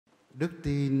Đức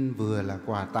tin vừa là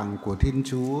quà tặng của Thiên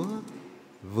Chúa,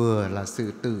 vừa là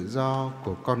sự tự do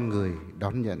của con người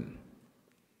đón nhận.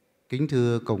 Kính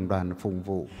thưa cộng đoàn phụng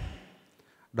vụ,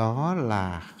 đó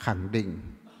là khẳng định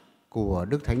của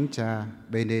Đức Thánh Cha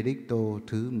Benedicto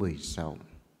thứ 16.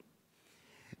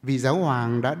 Vị giáo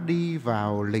hoàng đã đi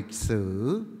vào lịch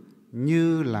sử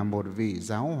như là một vị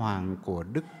giáo hoàng của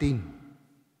đức tin.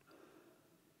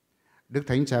 Đức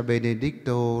Thánh Cha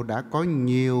Benedicto đã có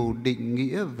nhiều định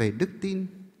nghĩa về đức tin,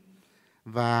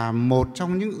 và một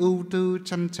trong những ưu tư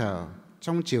trăn trở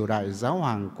trong triều đại giáo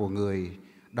hoàng của người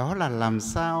đó là làm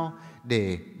sao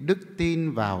để đức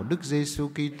tin vào Đức Giêsu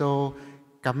Kitô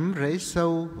cắm rễ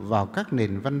sâu vào các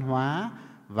nền văn hóa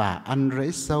và ăn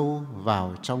rễ sâu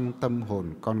vào trong tâm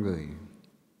hồn con người.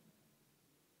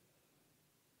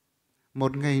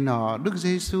 Một ngày nọ, Đức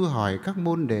Giêsu hỏi các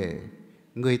môn đệ: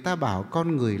 người ta bảo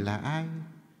con người là ai?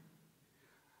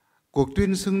 Cuộc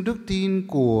tuyên xưng đức tin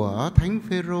của Thánh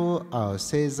Phêrô ở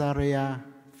Caesarea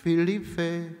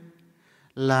Philippe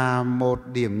là một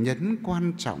điểm nhấn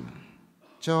quan trọng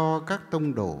cho các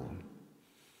tông đồ.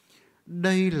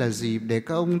 Đây là dịp để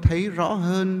các ông thấy rõ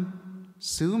hơn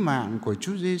sứ mạng của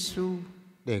Chúa Giêsu,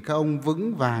 để các ông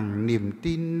vững vàng niềm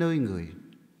tin nơi người.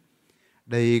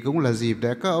 Đây cũng là dịp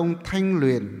để các ông thanh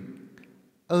luyện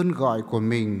ơn gọi của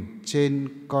mình trên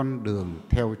con đường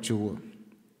theo Chúa.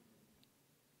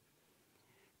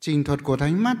 Trình thuật của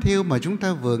Thánh Mát-thêu mà chúng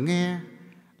ta vừa nghe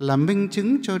là minh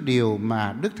chứng cho điều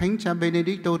mà Đức Thánh Cha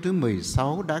Benedicto thứ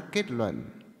 16 đã kết luận.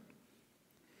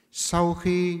 Sau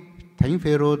khi Thánh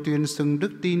Phêrô tuyên xưng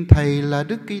đức tin Thầy là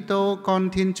Đức Kitô, con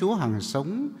Thiên Chúa hằng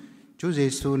sống, Chúa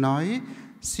Giêsu nói: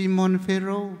 Simon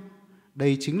Phêrô,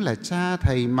 đây chính là Cha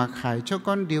Thầy mặc khải cho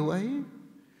con điều ấy.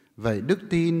 Vậy đức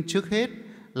tin trước hết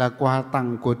là quà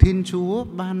tặng của Thiên Chúa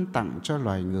ban tặng cho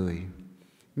loài người,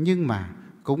 nhưng mà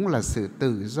cũng là sự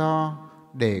tự do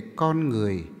để con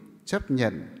người chấp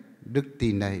nhận đức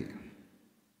tin ấy.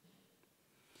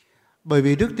 Bởi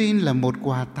vì đức tin là một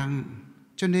quà tặng,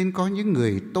 cho nên có những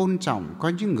người tôn trọng, có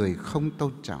những người không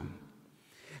tôn trọng.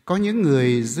 Có những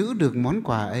người giữ được món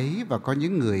quà ấy và có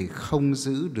những người không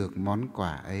giữ được món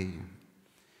quà ấy.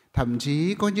 Thậm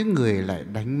chí có những người lại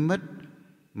đánh mất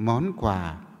món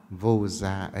quà vô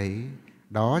giá ấy.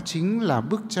 Đó chính là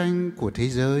bức tranh của thế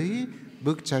giới,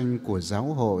 bức tranh của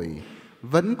giáo hội.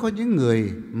 Vẫn có những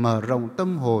người mở rộng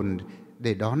tâm hồn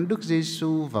để đón Đức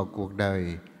Giêsu vào cuộc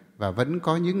đời, và vẫn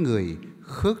có những người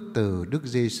khước từ Đức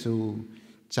Giêsu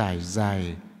trải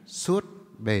dài suốt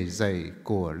bề dày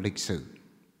của lịch sử.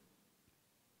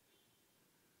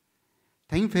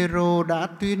 Thánh Phêrô đã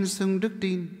tuyên xưng đức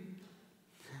tin,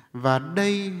 và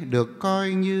đây được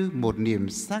coi như một niềm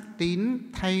xác tín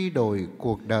thay đổi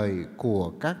cuộc đời của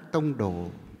các tông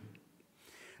đồ.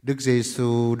 Đức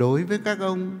Giêsu đối với các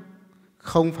ông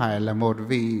không phải là một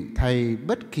vị thầy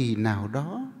bất kỳ nào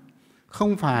đó,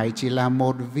 không phải chỉ là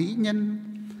một vĩ nhân,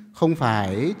 không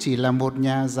phải chỉ là một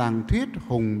nhà giảng thuyết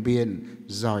hùng biện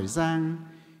giỏi giang,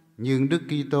 nhưng Đức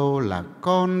Kitô là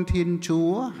con Thiên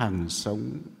Chúa hằng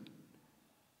sống.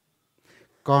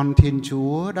 Con Thiên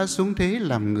Chúa đã xuống thế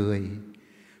làm người.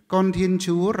 Con Thiên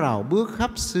Chúa rảo bước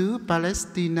khắp xứ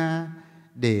Palestina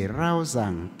để rao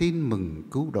giảng tin mừng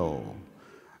cứu độ.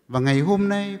 Và ngày hôm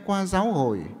nay qua giáo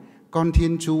hội, con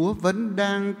Thiên Chúa vẫn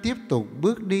đang tiếp tục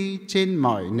bước đi trên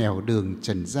mọi nẻo đường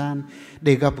trần gian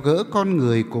để gặp gỡ con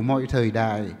người của mọi thời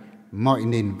đại, mọi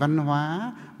nền văn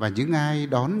hóa và những ai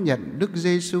đón nhận Đức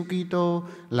Giêsu Kitô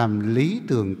làm lý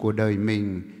tưởng của đời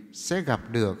mình sẽ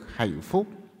gặp được hạnh phúc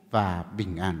và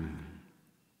bình an.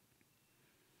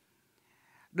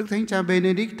 Đức Thánh Cha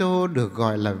Benedicto được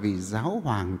gọi là vị giáo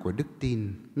hoàng của đức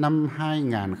tin. Năm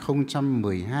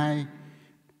 2012,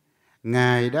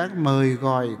 Ngài đã mời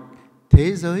gọi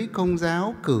thế giới Công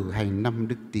giáo cử hành năm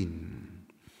đức tin.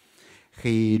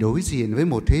 Khi đối diện với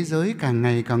một thế giới càng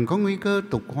ngày càng có nguy cơ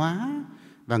tục hóa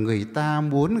và người ta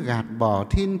muốn gạt bỏ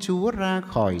Thiên Chúa ra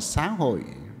khỏi xã hội,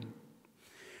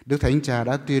 Đức Thánh Cha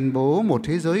đã tuyên bố một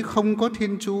thế giới không có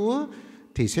Thiên Chúa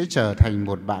thì sẽ trở thành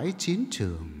một bãi chiến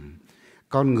trường.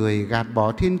 Con người gạt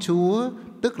bỏ Thiên Chúa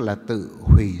tức là tự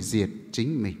hủy diệt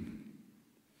chính mình.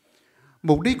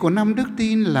 Mục đích của năm đức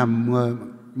tin là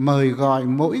mời gọi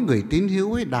mỗi người tín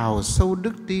hữu ấy đào sâu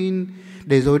đức tin,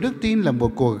 để rồi đức tin là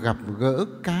một cuộc gặp gỡ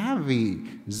cá vị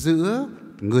giữa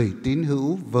người tín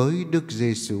hữu với Đức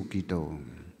Giêsu Kitô.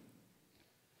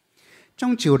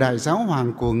 Trong triều đại giáo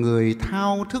hoàng của người,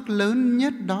 thao thức lớn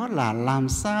nhất đó là làm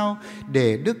sao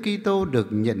để Đức Kitô được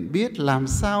nhận biết, làm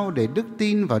sao để đức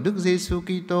tin vào Đức Giêsu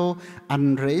Kitô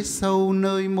ăn rễ sâu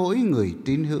nơi mỗi người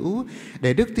tín hữu,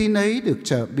 để đức tin ấy được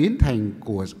biến thành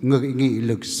của nghị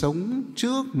lực sống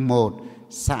trước một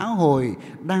xã hội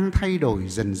đang thay đổi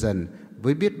dần dần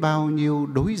với biết bao nhiêu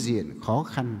đối diện khó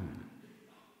khăn.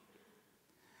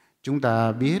 Chúng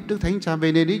ta biết Đức Thánh Cha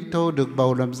Benedicto được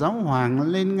bầu làm giáo hoàng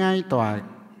lên ngai tòa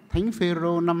Thánh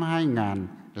Phêrô năm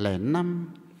 2005,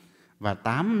 và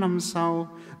 8 năm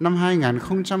sau, năm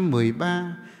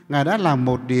 2013, Ngài đã làm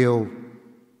một điều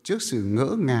trước sự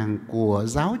ngỡ ngàng của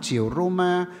giáo triều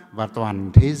Roma và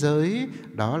toàn thế giới,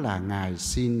 đó là Ngài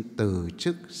xin từ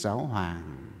chức giáo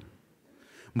hoàng.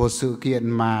 Một sự kiện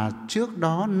mà trước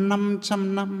đó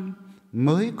 500 năm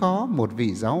mới có một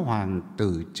vị giáo hoàng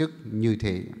từ chức như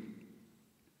thế.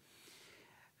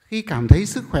 Khi cảm thấy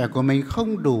sức khỏe của mình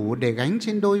không đủ để gánh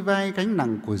trên đôi vai gánh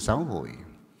nặng của giáo hội,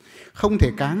 không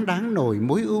thể cáng đáng nổi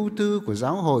mối ưu tư của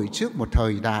giáo hội trước một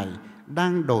thời đại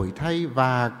đang đổi thay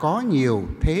và có nhiều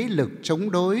thế lực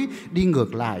chống đối đi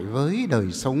ngược lại với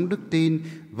đời sống đức tin,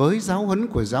 với giáo huấn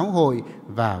của giáo hội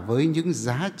và với những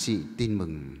giá trị tin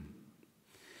mừng.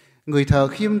 Người thợ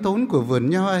khiêm tốn của vườn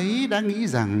nho ấy đã nghĩ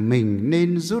rằng mình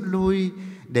nên rút lui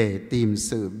để tìm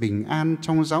sự bình an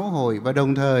trong giáo hội, và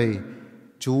đồng thời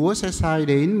Chúa sẽ sai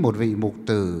đến một vị mục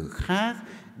tử khác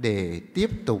để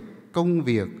tiếp tục công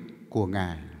việc của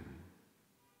Ngài.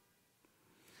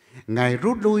 Ngài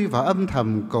rút lui và âm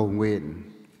thầm cầu nguyện,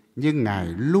 nhưng Ngài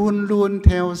luôn luôn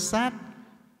theo sát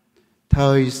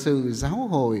thời sự giáo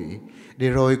hội để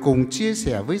rồi cùng chia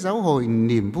sẻ với giáo hội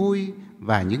niềm vui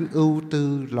và những ưu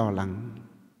tư lo lắng.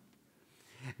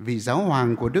 Vị giáo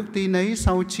hoàng của đức tin ấy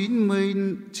sau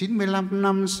 95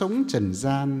 năm sống trần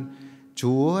gian,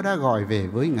 Chúa đã gọi về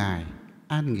với Ngài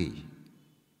an nghỉ.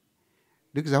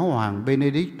 Đức Giáo hoàng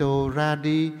Benedicto ra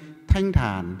đi thanh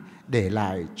thản, để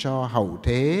lại cho hậu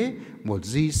thế một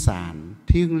di sản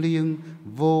thiêng liêng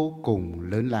vô cùng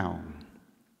lớn lao.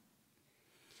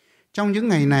 Trong những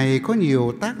ngày này có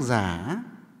nhiều tác giả,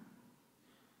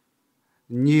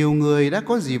 nhiều người đã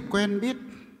có dịp quen biết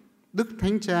Đức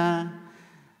Thánh Cha,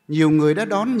 nhiều người đã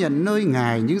đón nhận nơi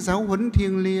Ngài những giáo huấn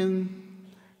thiêng liêng,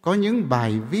 có những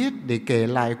bài viết để kể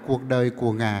lại cuộc đời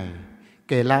của Ngài,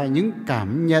 kể lại những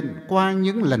cảm nhận qua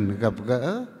những lần gặp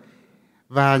gỡ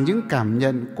và những cảm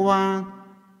nhận qua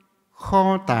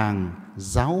kho tàng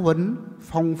giáo huấn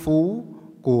phong phú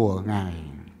của Ngài.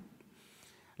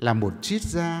 Là một triết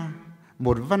gia,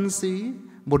 một văn sĩ,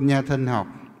 một nhà thần học,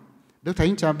 Đức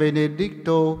Thánh Cha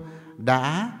Benedicto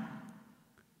đã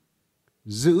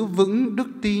giữ vững đức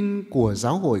tin của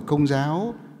giáo hội Công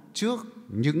giáo trước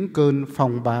những cơn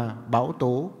phong ba bão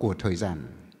tố của thời gian.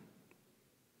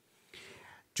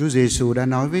 Chúa Giêsu đã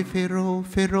nói với Phêrô: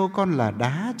 Phêrô, con là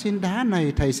đá, trên đá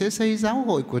này thầy sẽ xây giáo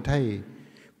hội của thầy.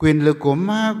 Quyền lực của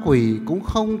ma quỷ cũng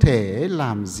không thể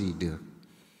làm gì được.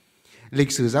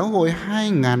 Lịch sử giáo hội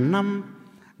 2000 năm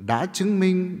đã chứng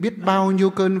minh biết bao nhiêu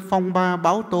cơn phong ba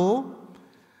bão tố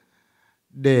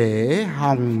để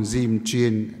hòng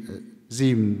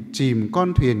dìm chìm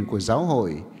con thuyền của giáo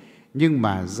hội. Nhưng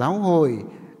mà giáo hội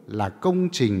là công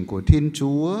trình của Thiên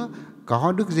Chúa,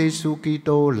 có Đức Giêsu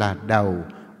Kitô là đầu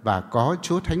và có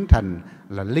Chúa Thánh Thần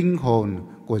là linh hồn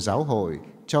của giáo hội.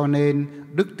 Cho nên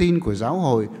đức tin của giáo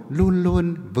hội luôn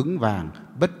luôn vững vàng,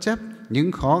 bất chấp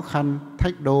những khó khăn,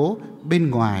 thách đố bên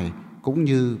ngoài cũng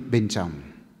như bên trong.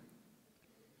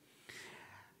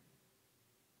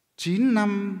 9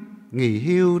 năm nghỉ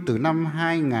hưu từ năm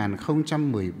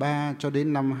 2013 cho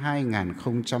đến năm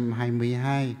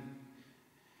 2022,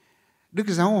 Đức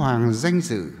Giáo hoàng danh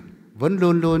dự vẫn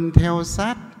luôn luôn theo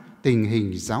sát tình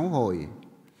hình giáo hội,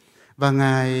 và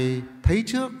Ngài thấy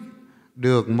trước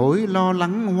được mối lo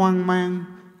lắng hoang mang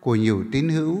của nhiều tín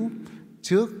hữu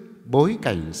trước bối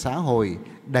cảnh xã hội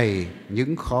đầy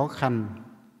những khó khăn.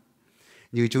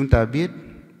 Như chúng ta biết,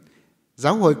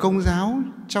 giáo hội Công giáo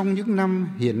trong những năm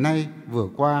hiện nay, vừa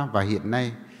qua và hiện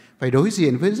nay, phải đối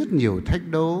diện với rất nhiều thách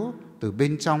đố từ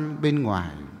bên trong, bên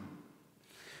ngoài.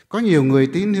 Có nhiều người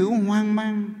tín hữu hoang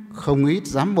mang, không ít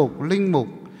giám mục, linh mục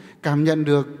cảm nhận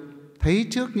được, thấy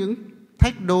trước những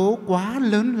thách đố quá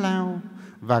lớn lao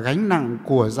và gánh nặng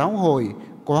của giáo hội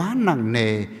quá nặng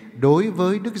nề đối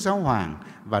với Đức Giáo hoàng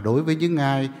và đối với những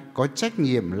ai có trách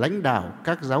nhiệm lãnh đạo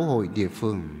các giáo hội địa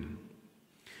phương.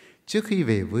 Trước khi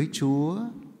về với Chúa,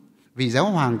 vị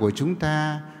Giáo hoàng của chúng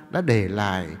ta đã để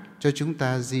lại cho chúng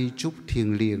ta di chúc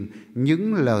thiêng liêng,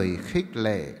 những lời khích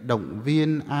lệ, động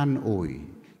viên, an ủi,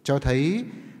 cho thấy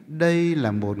đây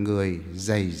là một người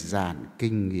dày dạn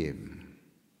kinh nghiệm.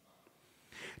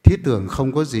 Thiết tưởng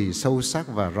không có gì sâu sắc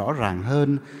và rõ ràng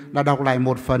hơn là đọc lại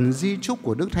một phần di chúc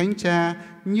của Đức Thánh Cha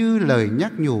như lời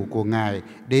nhắc nhủ của Ngài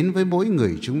đến với mỗi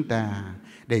người chúng ta,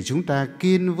 để chúng ta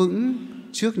kiên vững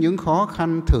trước những khó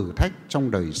khăn thử thách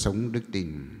trong đời sống đức tin.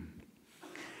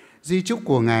 Di chúc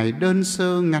của Ngài đơn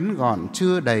sơ ngắn gọn,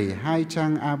 chưa đầy 2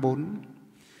 trang A4,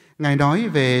 Ngài nói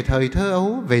về thời thơ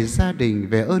ấu, về gia đình,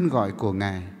 về ơn gọi của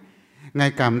Ngài.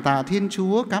 Ngài cảm tạ Thiên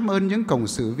Chúa, cảm ơn những cộng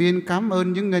sự viên, cảm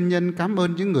ơn những ân nhân, cảm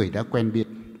ơn những người đã quen biết.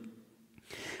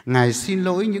 Ngài xin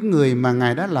lỗi những người mà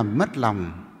Ngài đã làm mất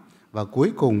lòng. Và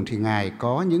cuối cùng thì Ngài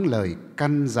có những lời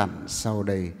căn dặn sau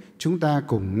đây. Chúng ta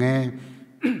cùng nghe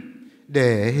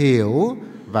để hiểu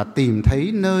và tìm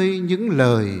thấy nơi những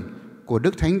lời của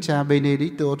Đức Thánh Cha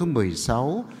Benedicto thứ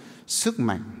 16 sức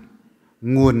mạnh,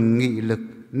 nguồn nghị lực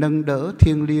nâng đỡ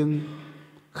thiêng liêng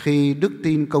khi đức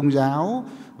tin Công giáo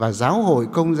và giáo hội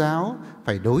Công giáo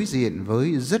phải đối diện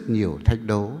với rất nhiều thách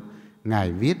đố.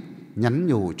 Ngài viết nhắn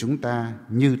nhủ chúng ta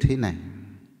như thế này: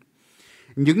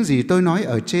 những gì tôi nói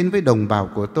ở trên với đồng bào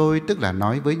của tôi, tức là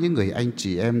nói với những người anh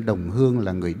chị em đồng hương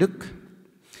là người Đức,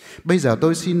 bây giờ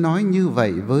tôi xin nói như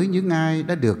vậy với những ai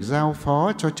đã được giao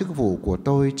phó cho chức vụ của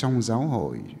tôi trong giáo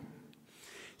hội.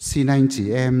 Xin anh chị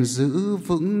em giữ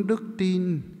vững đức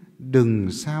tin,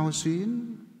 đừng xao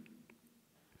xuyến.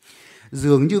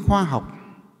 Dường như khoa học,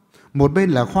 một bên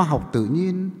là khoa học tự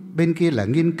nhiên, bên kia là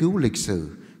nghiên cứu lịch sử,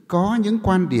 có những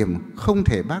quan điểm không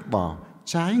thể bác bỏ,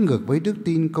 trái ngược với đức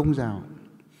tin Công giáo.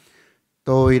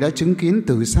 Tôi đã chứng kiến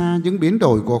từ xa những biến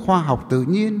đổi của khoa học tự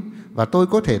nhiên, và tôi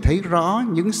có thể thấy rõ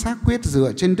những xác quyết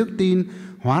dựa trên đức tin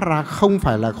hóa ra không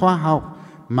phải là khoa học,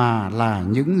 mà là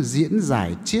những diễn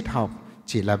giải triết học,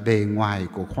 chỉ là bề ngoài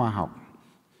của khoa học.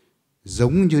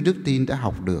 Giống như đức tin đã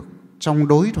học được trong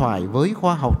đối thoại với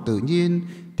khoa học tự nhiên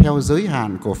theo giới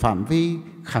hạn của phạm vi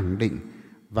khẳng định,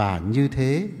 và như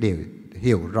thế để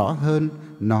hiểu rõ hơn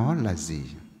nó là gì.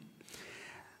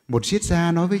 Một triết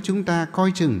gia nói với chúng ta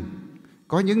coi chừng,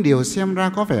 có những điều xem ra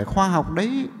có vẻ khoa học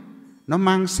đấy, nó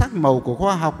mang sắc màu của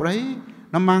khoa học đấy,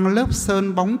 nó mang lớp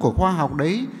sơn bóng của khoa học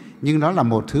đấy, nhưng nó là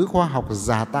một thứ khoa học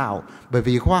giả tạo, bởi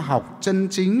vì khoa học chân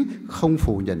chính không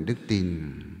phủ nhận đức tin.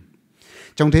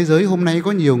 Trong thế giới hôm nay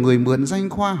có nhiều người mượn danh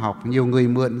khoa học, nhiều người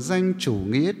mượn danh chủ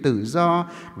nghĩa tự do,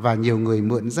 và nhiều người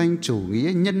mượn danh chủ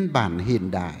nghĩa nhân bản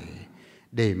hiện đại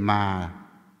để mà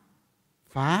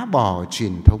phá bỏ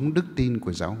truyền thống đức tin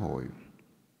của giáo hội.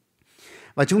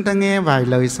 Và chúng ta nghe vài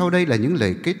lời sau đây là những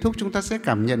lời kết thúc, chúng ta sẽ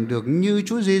cảm nhận được như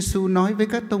Chúa Giêsu nói với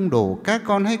các tông đồ: các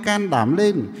con hãy can đảm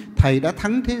lên, Thầy đã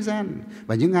thắng thế gian,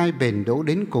 và những ai bền đỗ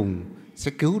đến cùng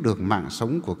sẽ cứu được mạng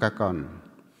sống của các con.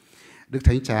 Đức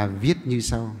Thánh Cha viết như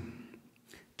sau: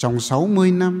 trong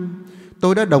 60 năm,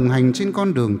 tôi đã đồng hành trên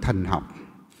con đường thần học,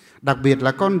 đặc biệt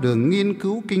là con đường nghiên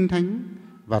cứu Kinh Thánh,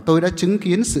 và tôi đã chứng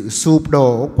kiến sự sụp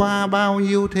đổ qua bao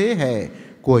nhiêu thế hệ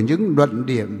của những luận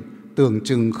điểm tưởng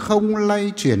chừng không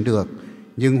lay chuyển được,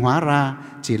 nhưng hóa ra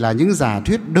chỉ là những giả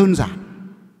thuyết đơn giản.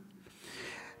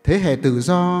 Thế hệ tự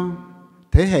do,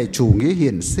 thế hệ chủ nghĩa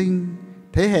hiển sinh,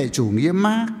 thế hệ chủ nghĩa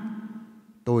Mác,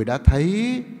 tôi đã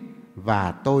thấy,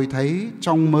 và tôi thấy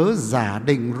trong mớ giả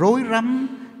định rối rắm,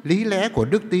 lý lẽ của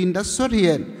đức tin đã xuất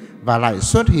hiện và lại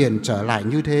xuất hiện trở lại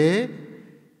như thế.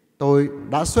 Tôi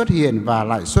đã xuất hiện và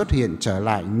lại xuất hiện trở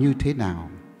lại như thế nào?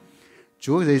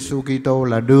 Chúa Giêsu Kitô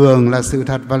là đường, là sự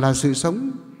thật và là sự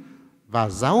sống. Và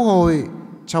giáo hội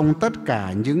trong tất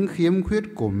cả những khiếm khuyết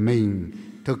của mình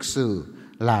thực sự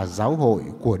là giáo hội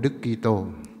của Đức Kitô.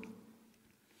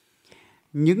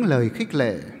 Những lời khích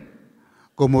lệ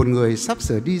của một người sắp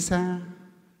sửa đi xa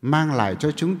mang lại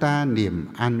cho chúng ta niềm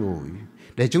an ủi,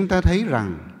 để chúng ta thấy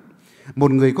rằng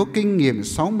một người có kinh nghiệm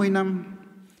 60 năm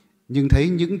nhưng thấy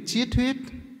những triết thuyết,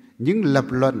 những lập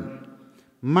luận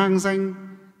mang danh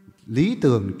lý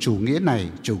tưởng chủ nghĩa này,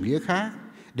 chủ nghĩa khác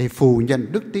để phủ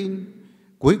nhận đức tin,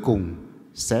 cuối cùng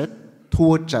sẽ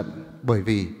thua trận, bởi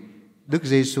vì Đức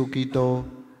Giêsu Kitô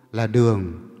là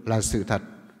đường, là sự thật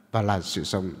và là sự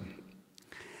sống.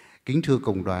 Kính thưa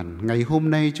cộng đoàn, ngày hôm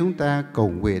nay chúng ta cầu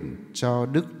nguyện cho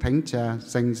Đức Thánh Cha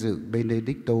danh dự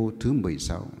Benedicto thứ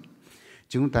 16.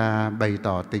 Chúng ta bày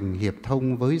tỏ tình hiệp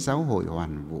thông với giáo hội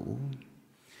hoàn vũ.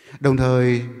 Đồng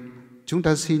thời, chúng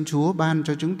ta xin Chúa ban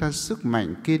cho chúng ta sức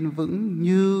mạnh kiên vững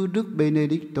như Đức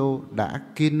Benedicto đã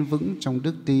kiên vững trong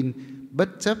đức tin, bất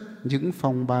chấp những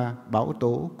phong ba bão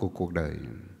tố của cuộc đời.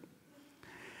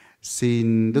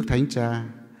 Xin Đức Thánh Cha,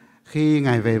 khi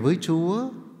Ngài về với Chúa,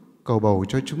 cầu bầu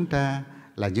cho chúng ta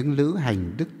là những lữ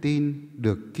hành đức tin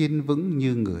được kiên vững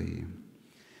như người.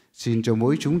 Xin cho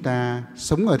mỗi chúng ta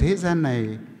sống ở thế gian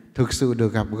này thực sự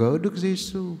được gặp gỡ Đức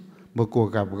Giêsu, một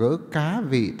cuộc gặp gỡ cá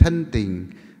vị thân tình,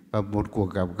 và một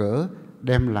cuộc gặp gỡ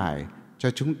đem lại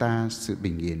cho chúng ta sự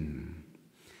bình yên.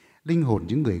 Linh hồn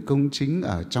những người công chính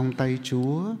ở trong tay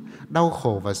Chúa, đau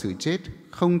khổ và sự chết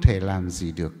không thể làm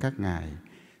gì được các ngài.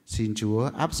 Xin Chúa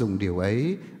áp dụng điều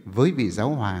ấy với vị giáo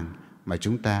hoàng mà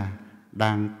chúng ta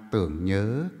đang tưởng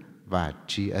nhớ và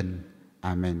tri ân.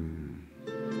 Amen.